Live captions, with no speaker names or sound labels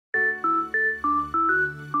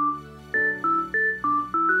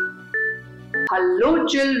Hello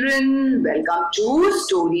children, welcome to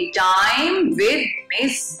Story Time with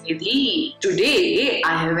Miss Nidhi. Today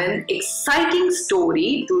I have an exciting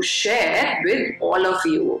story to share with all of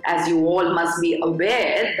you. As you all must be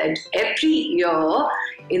aware that every year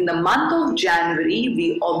in the month of January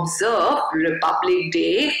we observe Republic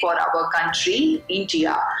Day for our country,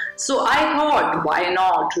 India. So I thought, why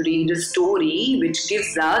not read a story which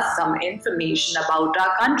gives us some information about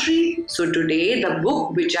our country. So today the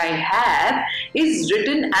book which I have is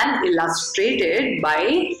written and illustrated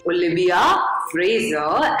by Olivia Fraser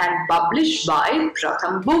and published by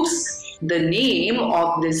Pratham books. The name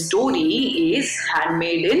of this story is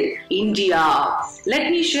Handmade in India.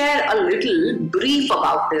 Let me share a little brief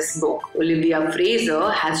about this book. Olivia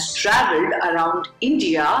Fraser has traveled around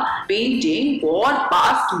India painting for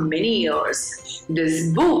past many years.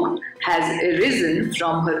 This book has arisen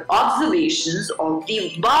from her observations of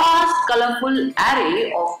the vast colourful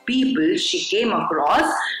array of people she came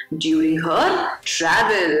across during her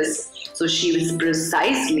travels. So she has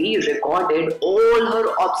precisely recorded all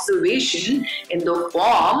her observation in the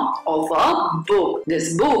form of a book.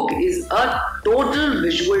 This book is a total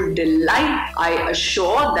visual delight. I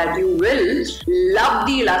assure that you will love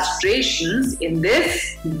the illustrations in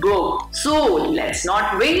this book. So let's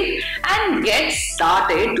not wait and get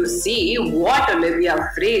started to see what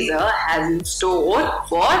Olivia Fraser has in store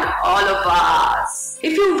for all of us.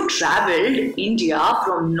 If you've traveled India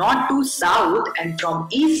from north to south and from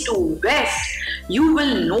east to west, you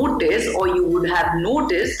will notice, or you would have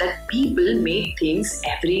noticed, that people make things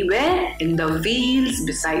everywhere, in the fields,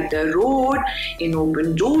 beside the road, in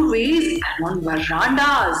open doorways and on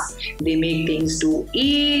verandas. They make things to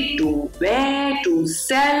eat, to wear, to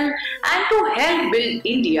sell and to help build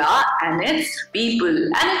India and its people.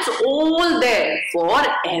 And it's all there for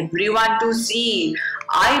everyone to see.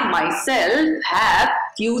 I myself have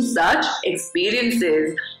few such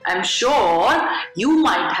experiences. I'm sure you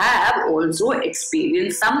might have also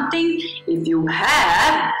experienced something. If you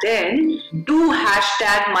have, then do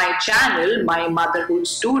hashtag my channel, My Motherhood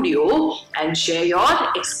Studio, and share your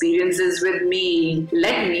experiences with me.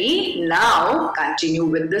 Let me now continue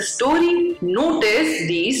with the story. Notice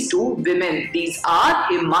these two women. These are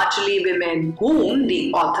Himachali women whom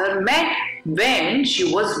the author met when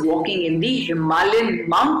she was walking in the Himalayan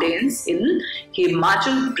mountains in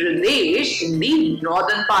Himachal Pradesh in the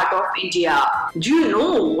northern part of India. Do you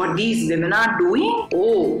know what these women are doing?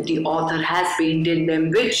 Oh, the author has painted them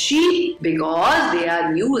with sheep because they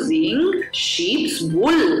are using sheep's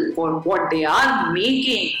wool for what they are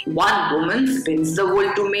making. One woman spins the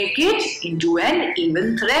wool to make it into an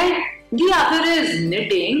even thread. The other is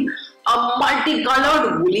knitting a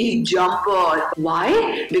multicolored woolly jumper.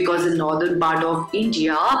 Why? Because in northern part of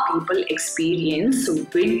India, people experience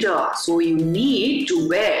winter. So you need to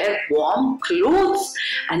wear warm clothes.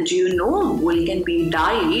 And do you know, wool can be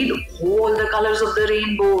dyed all the colors of the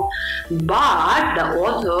rainbow. But the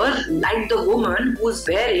author liked the woman who is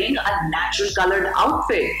wearing a natural colored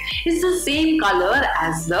outfit. It's the same color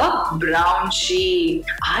as the brown sheep.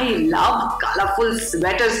 I love colorful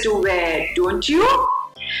sweaters to wear, don't you?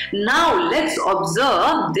 Now let's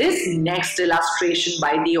observe this next illustration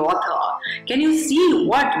by the author. Can you see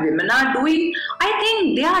what women are doing? I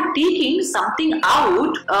think they are taking something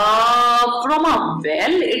out from a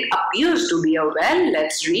well. It appears to be a well.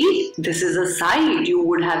 Let's read. This is a sight you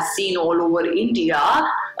would have seen all over India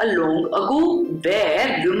long ago,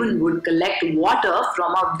 where women would collect water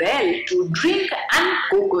from a well to drink and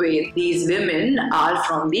cook with. These women are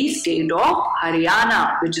from the state of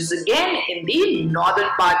Haryana, which is again in the northern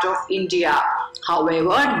part of India.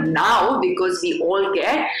 However, now because we all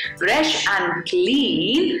get fresh and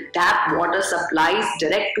clean tap water supplies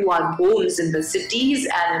direct to our homes in the cities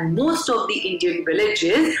and in most of the Indian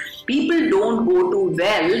villages, people don't go to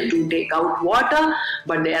well to take out water,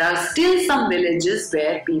 but there are still some villages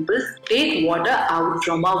where people take water out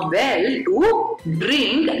from a well to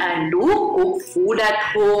drink and to cook food at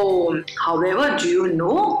home. However, do you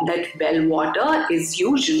know that well water is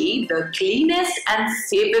usually the cleanest and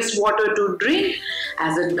safest water to drink,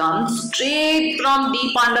 as it comes straight from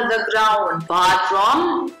deep under the ground, far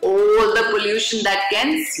from all the pollution that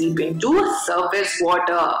can seep into surface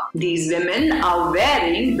water. These women are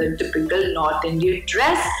wearing the typical North Indian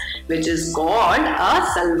dress, which is called a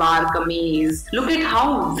salwar kameez. Look at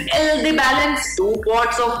how well they balance 2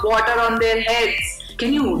 pots of water on their heads.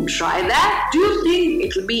 Can you try that? Do you think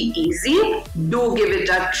it will be easy? Do give it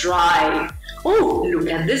a try. Oh, look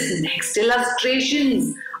at this next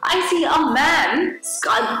illustration. I see a man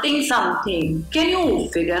sculpting something. Can you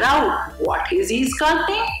figure out what is he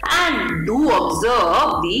sculpting? And do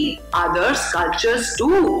observe the other sculptures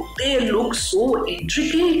too. They look so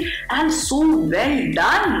intricate and so well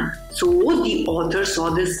done. So the author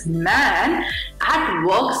saw this man at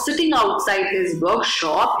work sitting outside his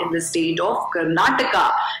workshop in the state of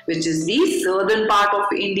Karnataka, which is the southern part of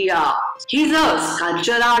India. He's a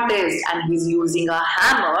sculpture artist and he's using a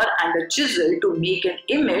hammer and a chisel to make an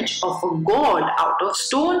image of a god out of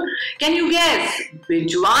stone. Can you guess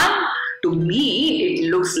which one? To me,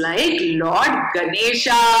 it looks like Lord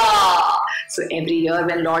Ganesha. So every year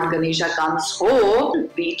when Lord Ganesha comes home,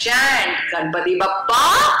 we chant Ganpati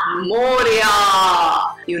Bappa Moria.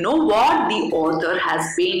 You know what? The author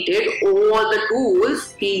has painted all the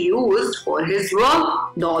tools he used for his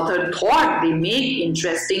work. The author thought they make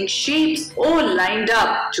interesting shapes all lined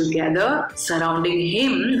up together. Surrounding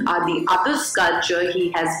him are the other sculpture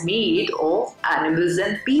he has made of animals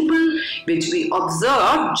and people, which we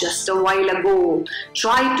observed just a while ago.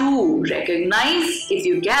 Try to recognize, if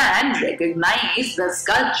you can, recognize the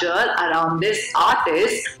sculpture around this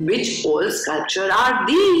artist. Which all sculpture are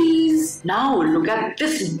these? Now look at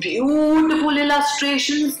this beautiful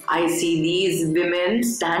illustrations. I see these women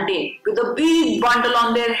standing with a big bundle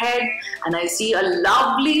on their head, and I see a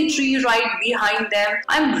lovely tree right behind them.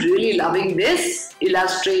 I'm really loving this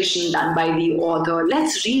illustration done by the author.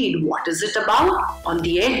 Let's read what is it about. On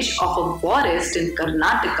the edge of a forest in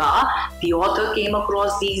Karnataka, the author came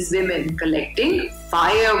across these women collecting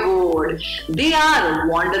firewood. They are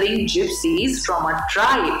wandering gypsies from a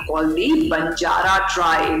tribe called the Banjara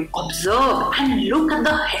tribe. Observe and look at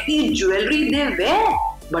the heavy jewelry they wear.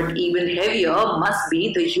 But even heavier must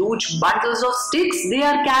be the huge bundles of sticks they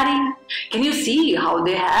are carrying. Can you see how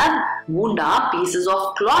they have wound up pieces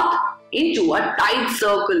of cloth into a tight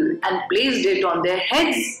circle and placed it on their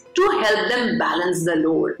heads to help them balance the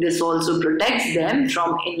load? This also protects them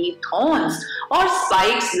from any thorns or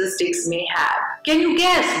spikes the sticks may have. Can you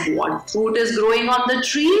guess what fruit is growing on the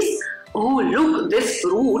trees? Oh, look, this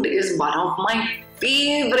fruit is one of my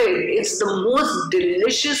favorite. It's the most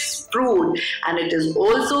delicious fruit, and it is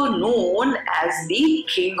also known as the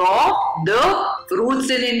king of the fruits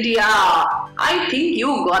in India. I think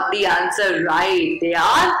you got the answer right. They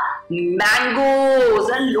are mangoes,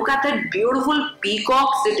 and look at that beautiful peacock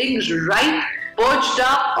sitting right perched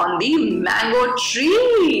up on the mango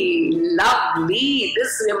tree. Lovely.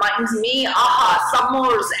 This reminds me,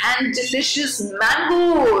 summers and delicious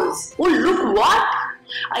mangoes. Oh, look what?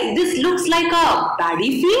 This looks like a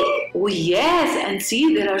paddy field. Oh yes, and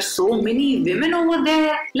see, there are so many women over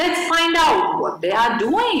there. Let's find out what they are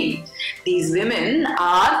doing. These women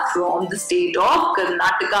are from the state of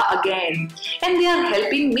Karnataka again, and they are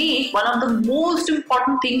helping make one of the most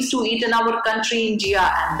important things to eat in our country, India,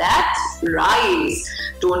 and that's rice.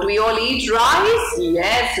 Don't we all eat rice?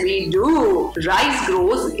 Yes, we do. Rice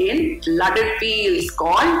grows in flooded fields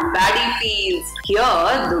called paddy fields.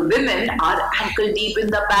 Here, the women are ankle deep in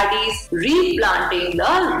the paddies, replanting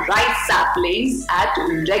the rice saplings at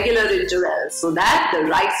regular intervals so that the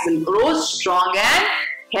rice will grow strong and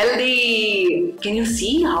healthy. Can you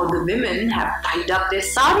see how the women have tied up their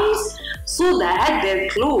saris so that their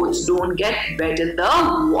clothes don't get wet in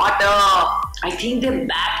the water? I think their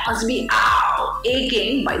back must be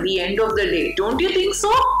aching by the end of the day. Don't you think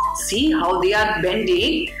so? See how they are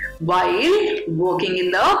bending while working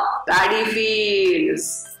in the paddy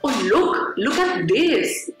fields. Oh, look at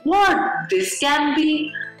this. What this can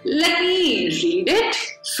be? Let me read it.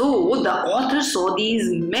 So the author saw these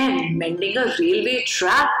men mending a railway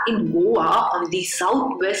track in Goa on the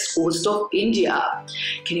southwest coast of India.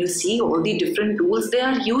 Can you see all the different tools they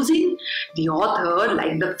are using? The author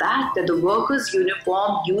liked the fact that the workers'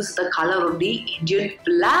 uniform used the color of the Indian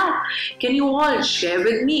flag. Can you all share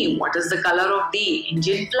with me what is the color of the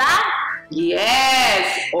Indian flag?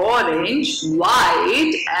 Yes, orange,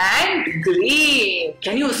 white and green.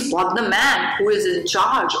 Can you spot the man who is in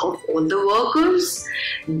charge of all the workers?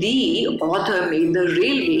 The author made the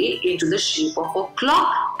railway into the shape of a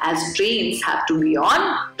clock, as trains have to be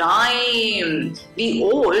on time. We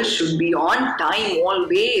all should be on time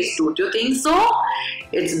always, don't you think so?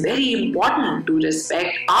 It's very important to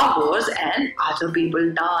respect ours and other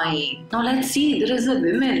people's time. Now let's see, there is a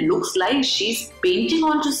woman, looks like she's painting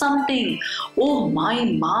onto something. Oh my,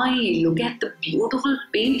 look at the beautiful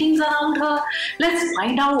paintings around her. Let's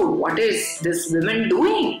find out what is this woman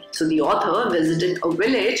doing. So the author visited a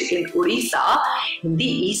village in Odisha in the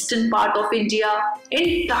eastern part of India,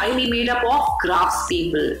 entirely made up of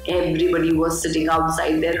craftspeople. Everybody was sitting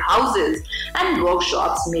outside their houses and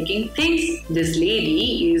workshops making things. This lady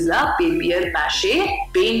She is a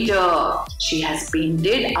papier-mâché painter. She has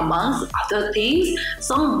painted, amongst other things,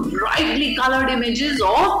 some brightly colored images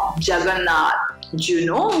of Jagannath. Do you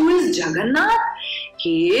know who is Jagannath?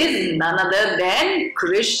 He is none other than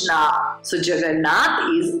Krishna. So Jagannath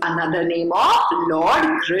is another name of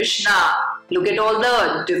Lord Krishna. Look at all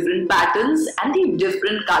the different patterns and the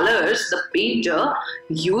different colors the painter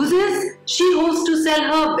uses. She hopes to sell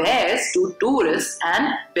her wares to tourists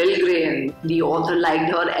and pilgrims. The author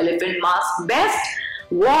liked her elephant mask best.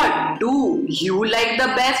 What do you like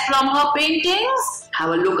the best from her paintings? Have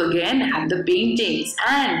a look again at the paintings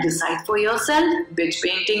and decide for yourself which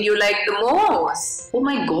painting you like the most. Oh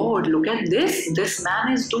my god, look at this. This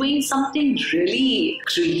man is doing something really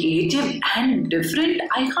creative and different.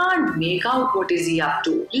 I can't make out what is he up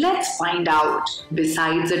to. Let's find out.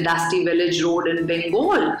 Besides a dusty village road in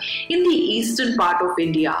Bengal, in the eastern part of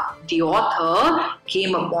India, the author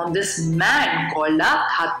came upon this man called a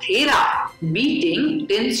Khathera, beating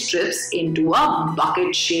tin strips into a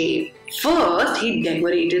bucket shape. First, he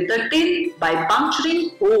decorated the tin by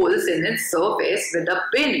puncturing holes in its surface with a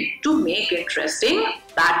pin to make interesting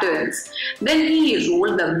patterns. Then he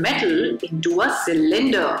rolled the metal into a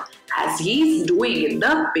cylinder, as he is doing in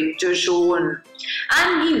the picture shown.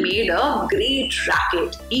 And he made a great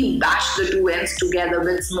racket. He bashed the two ends together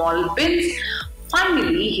with small pins.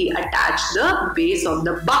 Finally, he attached the base of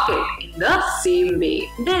the bucket in the same way.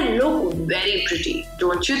 They look very pretty,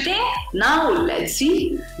 don't you think? Now let's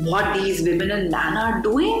see what these women and man are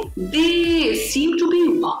doing. They seem to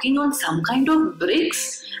be working on some kind of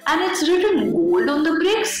bricks, and it's written gold on the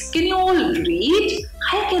bricks. Can you all read?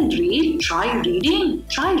 I can read. Try reading.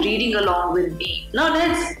 Try reading along with me. Now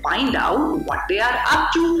let's find out what they are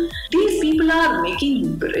up to. These people are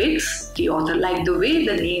making bricks. The author liked the way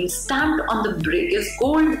the name stamped on the brick is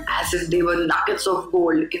gold, as if they were nuggets of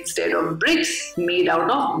gold instead of bricks made out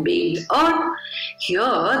of baked earth. Here,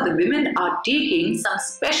 the women are taking some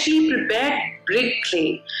specially prepared brick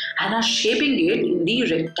clay and are shaping it in the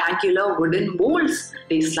rectangular wooden molds.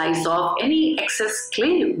 They slice off any excess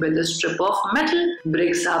clay with a strip of metal.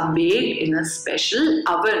 Bricks are baked in a special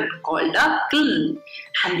oven called a kiln,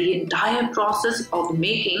 and the entire process of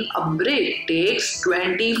making a brick takes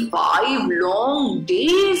 25 long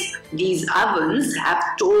days. These ovens have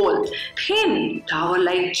tall, thin,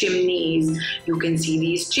 tower-like chimneys. You can see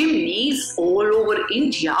these chimneys all over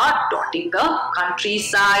India, dotting the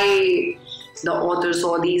countryside. The author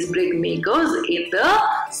saw these brick makers in the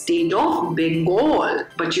state of Bengal.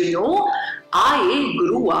 But you know, I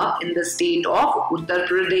grew up in the state of Uttar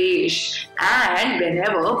Pradesh, and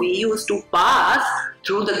whenever we used to pass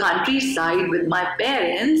through the countryside with my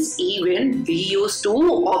parents, even we used to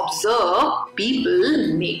observe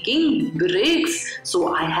people making bricks.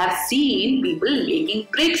 So I have seen people making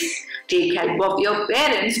bricks. Take help of your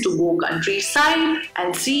parents to go countryside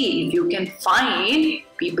and see if you can find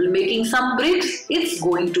people making some bricks. It's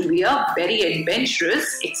going to be a very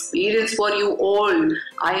adventurous experience for you all.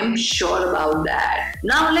 I am sure about that.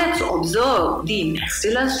 Now let's observe the next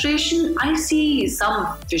illustration. I see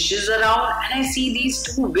some fishes around, and I see these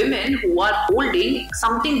two women who are holding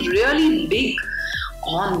something really big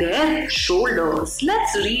on their shoulders.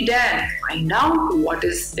 Let's read and find out what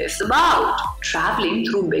is this about. Traveling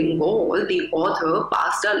through Bengal, the author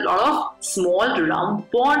passed a lot of small round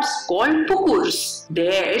ponds called pukurs.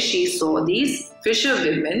 There she saw these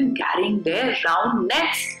fisherwomen carrying their round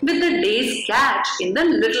nets with the day's catch in the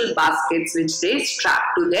little baskets which they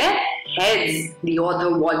strapped to their heads. The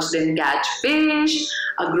author watched them catch fish.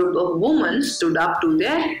 A group of women stood up to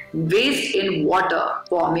their waist in water,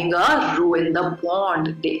 forming a row in the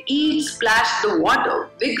pond. They each splashed the water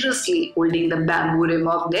vigorously, holding the bamboo rim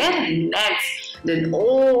of their nets. Then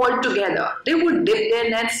all together, they would dip their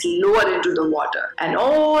nets lower into the water and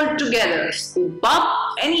all together scoop up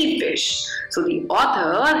any fish. So the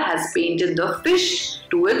author has painted the fish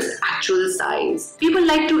to its actual size. People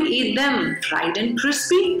like to eat them fried and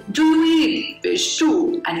crispy. Do you eat fish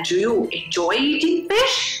too? And do you enjoy eating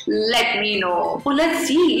fish? Let me know. Well, let's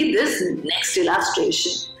see this next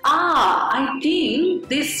illustration. I think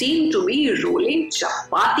they seem to be rolling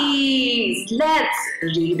chapatis. Let's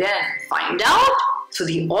read and find out. So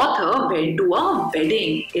the author went to a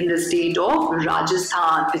wedding in the state of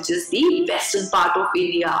Rajasthan, which is the western part of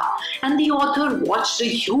India, and the author watched a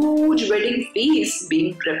huge wedding feast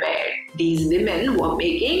being prepared. These women were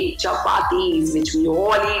making chapatis, which we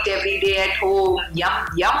all eat every day at home. Yum,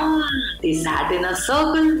 yum. They sat in a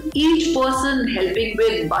circle, each person helping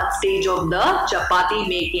with one stage of the chapati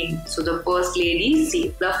making. So the first lady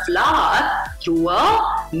sieved the flour through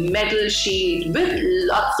a metal sheet with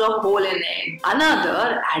lots of hole in it.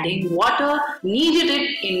 Another adding water, kneaded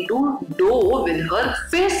it into dough with her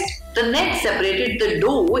fist. The next separated the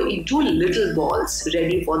dough into little balls,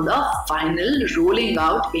 ready for the final rolling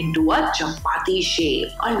out into a chapati shape.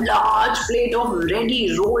 A large plate of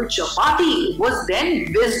ready rolled chapati was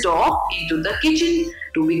then whisked off into the kitchen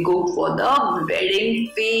to be cooked for the wedding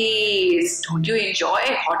feast. Don't you enjoy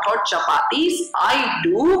hot chapatis? I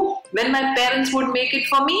do when my parents would make it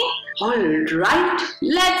for me. Alright,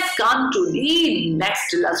 let's come to the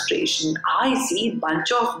next illustration. I see a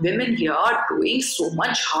bunch of women here doing so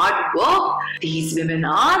much hard work. These women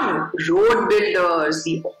are road builders.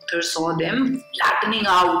 The author saw them flattening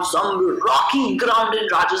out some rocky ground in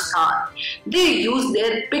Rajasthan. They use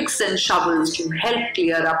their picks and shovels to help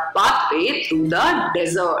clear a pathway through the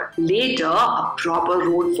desert. Later, a proper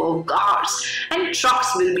road for cars and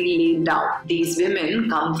trucks will be laid down. These women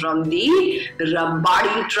come from the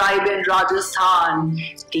Rambadi tribe in Rajasthan.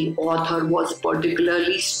 The author was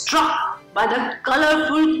particularly struck by the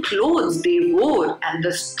colorful clothes they wore and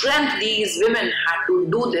the strength these women had to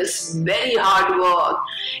do this very hard work.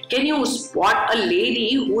 Can you spot a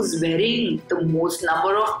lady who's wearing the most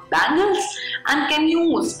number of bangles? And can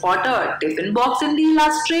you spot a tiffin box in the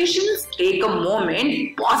illustrations? Take a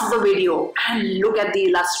moment, pause the video and look at the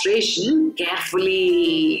illustration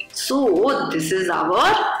carefully. So this is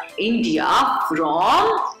our India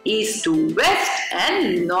from east to west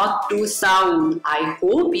and north to south. I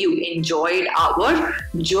hope you enjoyed our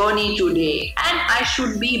journey today, and I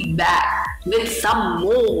should be back with some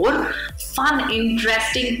more fun,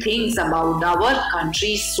 interesting things about our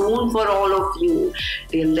country soon for all of you.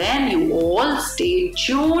 Till then, you all stay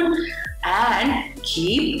tuned and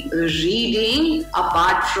keep reading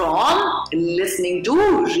apart from listening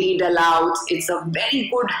to read aloud. It's a very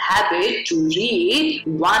good habit to read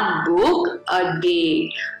one book a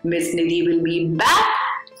day. Miss Nidhi will be back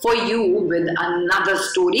for you with another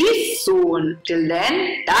story soon. Till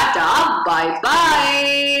then, tata, bye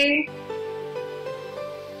bye.